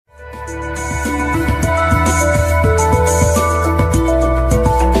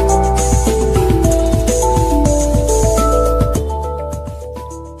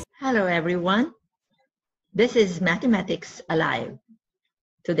This is Mathematics Alive.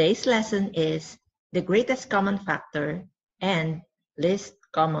 Today's lesson is the greatest common factor and least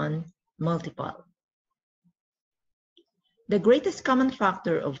common multiple. The greatest common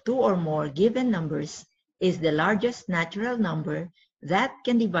factor of two or more given numbers is the largest natural number that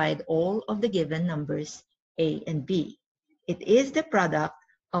can divide all of the given numbers a and b. It is the product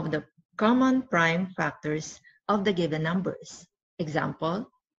of the common prime factors of the given numbers.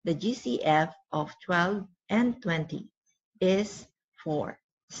 Example, the GCF of 12 and 20 is 4,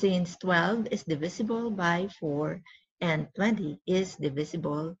 since 12 is divisible by 4 and 20 is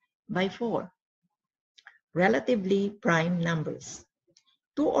divisible by 4. Relatively prime numbers.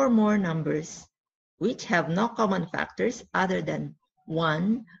 Two or more numbers which have no common factors other than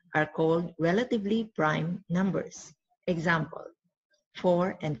 1 are called relatively prime numbers. Example,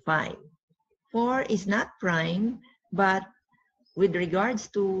 4 and 5. 4 is not prime, but with regards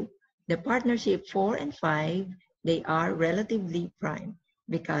to the partnership 4 and 5, they are relatively prime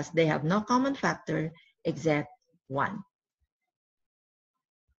because they have no common factor except 1.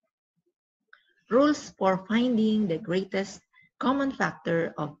 Rules for finding the greatest common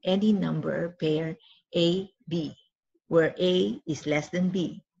factor of any number pair A, B, where A is less than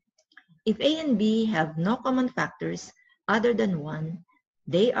B. If A and B have no common factors other than 1,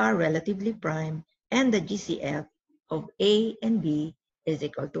 they are relatively prime and the GCF of A and B is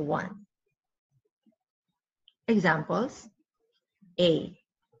equal to 1. Examples: A.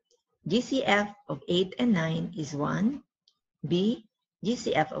 GCF of 8 and 9 is 1. B.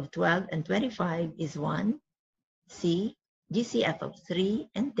 GCF of 12 and 25 is 1. C. GCF of 3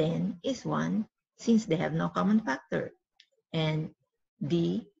 and 10 is 1, since they have no common factor. And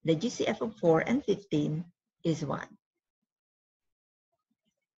D. The GCF of 4 and 15 is 1.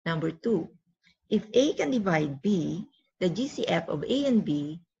 Number 2. If A can divide B, the GCF of A and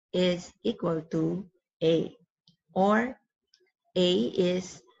B is equal to A, or A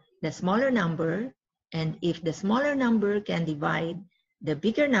is the smaller number, and if the smaller number can divide the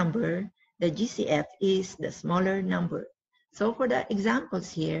bigger number, the GCF is the smaller number. So for the examples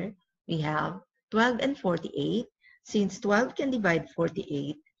here, we have 12 and 48. Since 12 can divide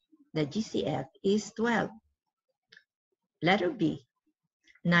 48, the GCF is 12. Letter B.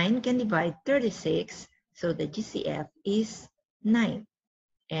 9 can divide 36, so the GCF is 9.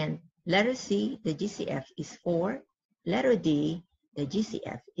 And letter C, the GCF is 4. Letter D, the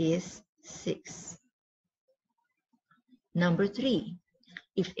GCF is 6. Number 3.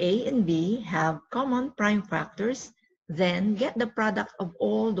 If A and B have common prime factors, then get the product of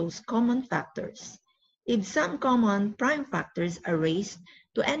all those common factors. If some common prime factors are raised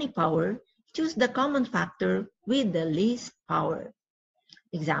to any power, choose the common factor with the least power.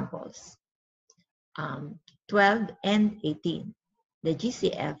 Examples, 12 and 18. The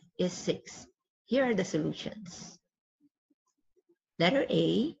GCF is 6. Here are the solutions. Letter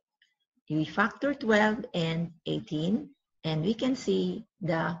A, we factor 12 and 18, and we can see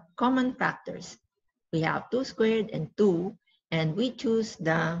the common factors. We have 2 squared and 2, and we choose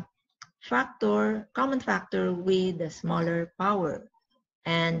the common factor with the smaller power.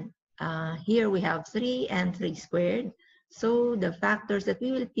 And here we have 3 and 3 squared. So the factors that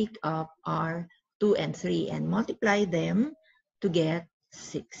we will pick up are 2 and 3 and multiply them to get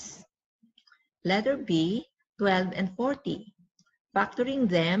 6. Letter B, 12 and 40. Factoring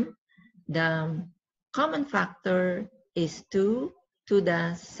them, the common factor is 2 to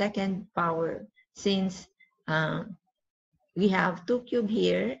the second power, since we have 2 cubed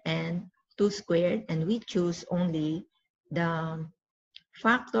here and 2 squared, and we choose only the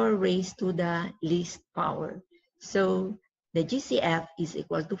factor raised to the least power. So the GCF is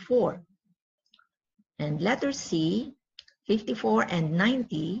equal to 4. And letter C, 54 and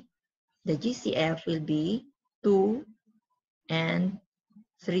 90, the GCF will be 2 and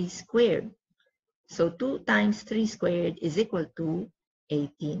 3 squared. So 2 times 3 squared is equal to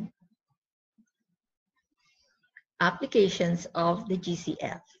 18. Applications of the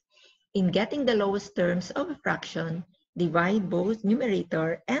GCF. In getting the lowest terms of a fraction, divide both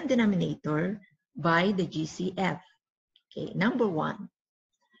numerator and denominator by the GCF. Okay, number 1.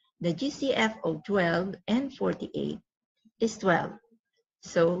 The GCF of 12 and 48 is 12.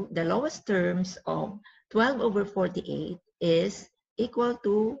 So the lowest terms of 12 over 48 is equal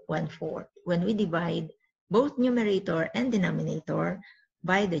to 1/4 when we divide both numerator and denominator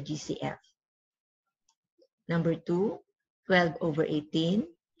by the GCF. Number 2, 12 over 18.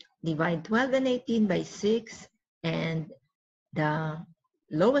 Divide 12 and 18 by 6, and the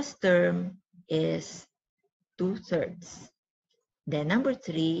lowest term is 2/3. Then number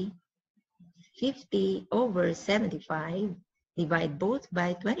 3, 50 over 75. Divide both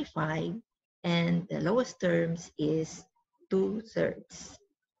by 25, and the lowest terms is 2/3.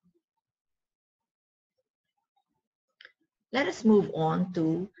 Let us move on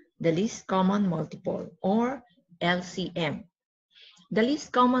to the least common multiple, or LCM. The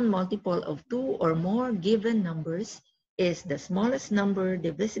least common multiple of two or more given numbers is the smallest number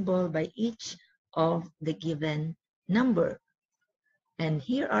divisible by each of the given number. And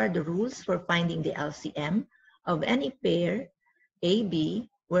here are the rules for finding the LCM of any pair AB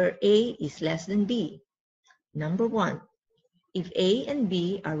where A is less than B. Number one, if A and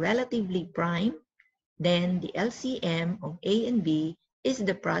B are relatively prime, then the LCM of A and B is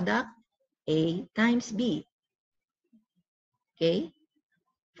the product A times B. Okay?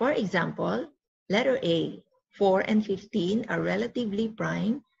 For example, letter A, 4 and 15 are relatively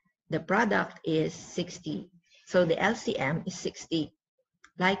prime. The product is 60. So the LCM is 60.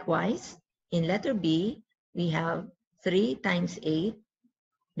 Likewise, in letter B, we have 3 times 8.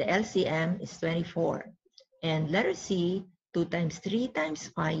 The LCM is 24. And letter C, 2 times 3 times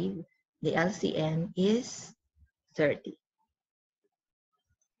 5. The LCM is 30.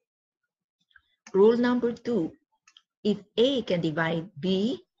 Rule number 2. If A can divide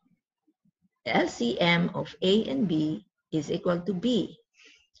B, the LCM of A and B is equal to B.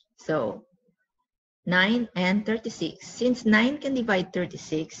 So 9 and 36. Since 9 can divide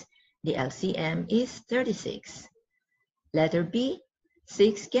 36, the LCM is 36. Letter B,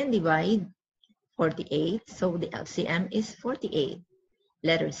 6 can divide 48, so the LCM is 48.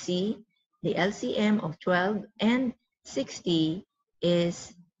 Letter C, the LCM of 12 and 60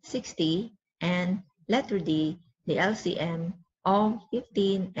 is 60. And letter D, the LCM of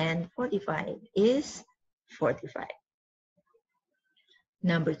 15 and 45 is 45.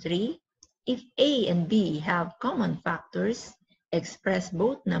 Number 3, if A and B have common factors, express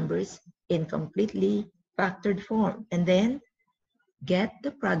both numbers in completely factored form and then get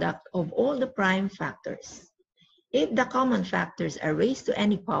the product of all the prime factors. If the common factors are raised to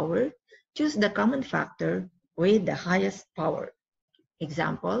any power, choose the common factor with the highest power.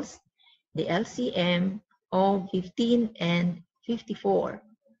 Examples, the LCM of 15 and 54.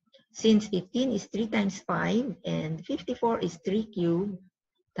 Since 15 is 3 times 5 and 54 is 3 cubed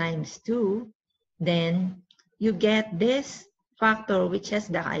times 2, then you get this factor which has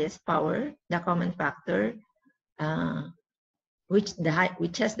the highest power, the common factor, which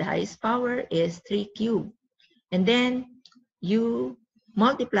has the highest power is 3 cubed. And then you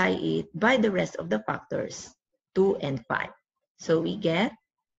multiply it by the rest of the factors, 2 and 5. So we get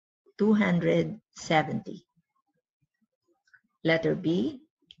 270. Letter B,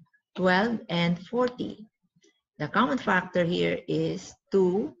 12 and 40. The common factor here is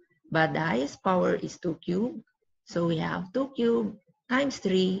 2, but the highest power is 2 cubed. So we have 2 cubed times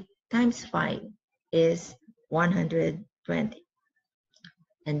 3 times 5 is 120.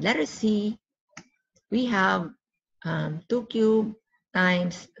 And letter C, we have 2 cubed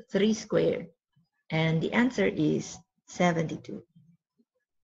times 3 squared. And the answer is 72.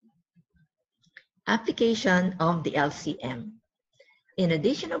 Application of the LCM. In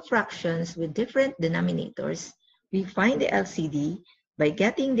addition of fractions with different denominators, we find the LCD by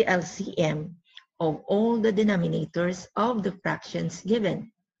getting the LCM of all the denominators of the fractions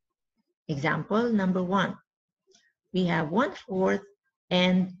given. Example number 1. We have 1/4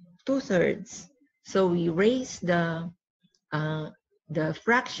 and 2/3. So we raise the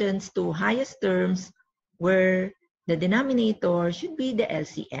fractions to highest terms where the denominator should be the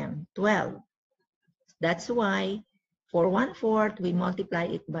LCM, 12. That's why for 1/4, we multiply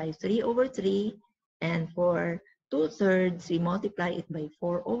it by 3/3, and for 2/3, we multiply it by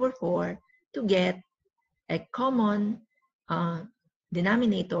 4/4 to get a common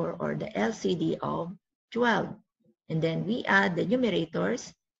denominator, or the LCD, of 12. And then we add the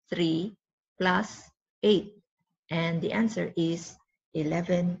numerators, 3 plus 8. And the answer is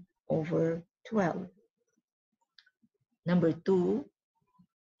 11/12. Number 2,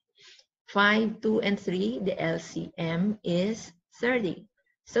 5, 2, and 3, the LCM is 30.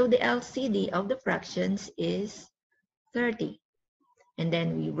 So the LCD of the fractions is 30. And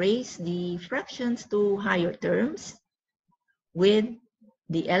then we raise the fractions to higher terms with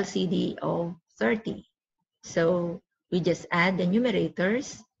the LCD of 30. So we just add the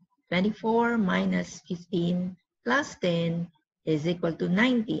numerators. 24 minus 15 plus 10 is equal to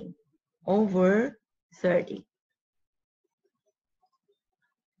 19/30.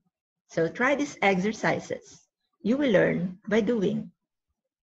 So try these exercises. You will learn by doing.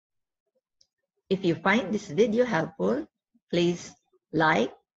 If you find this video helpful, please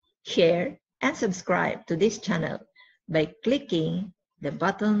like, share, and subscribe to this channel by clicking the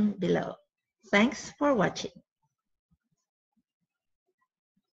button below. Thanks for watching.